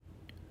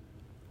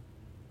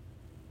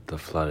the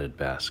flooded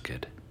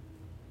basket.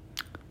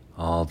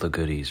 All the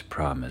goodies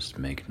promised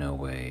make no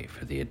way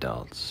for the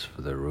adults,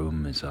 for the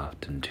room is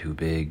often too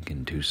big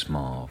and too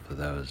small for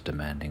those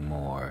demanding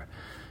more,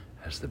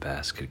 as the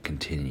basket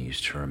continues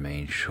to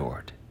remain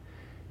short,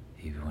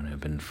 even when it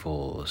had been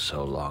full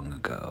so long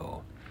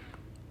ago.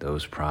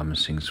 Those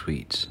promising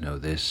sweets know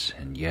this,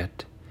 and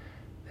yet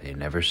they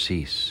never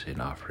cease in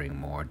offering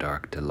more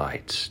dark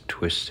delights,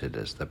 twisted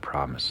as the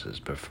promises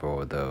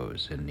before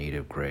those in need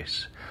of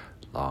grace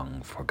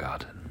long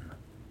forgotten.